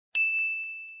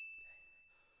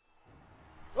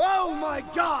Oh my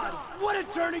god! What a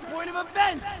turning point of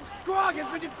events! Grog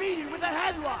has been defeated with a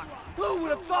headlock! Who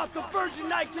would have thought the Virgin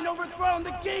Knight can overthrow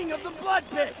the king of the Blood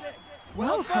Pit?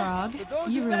 Well, Grog,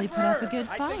 you really put up a good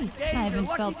fight. I haven't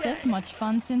felt this much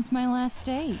fun since my last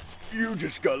date. You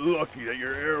just got lucky that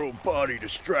your arrow body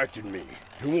distracted me.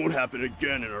 It won't happen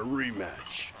again in a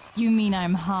rematch. You mean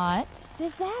I'm hot?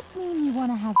 Does that mean you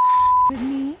want to have with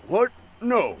me? What?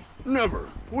 No, never.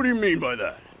 What do you mean by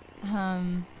that?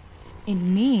 It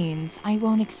means I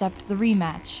won't accept the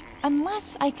rematch,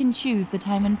 unless I can choose the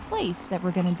time and place that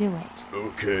we're gonna do it.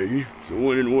 Okay, so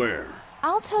when and where?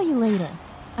 I'll tell you later.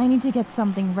 I need to get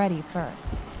something ready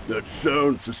first. That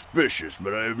sounds suspicious,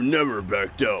 but I have never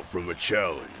backed out from a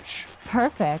challenge.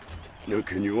 Perfect. Now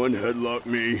can you unheadlock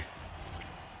me?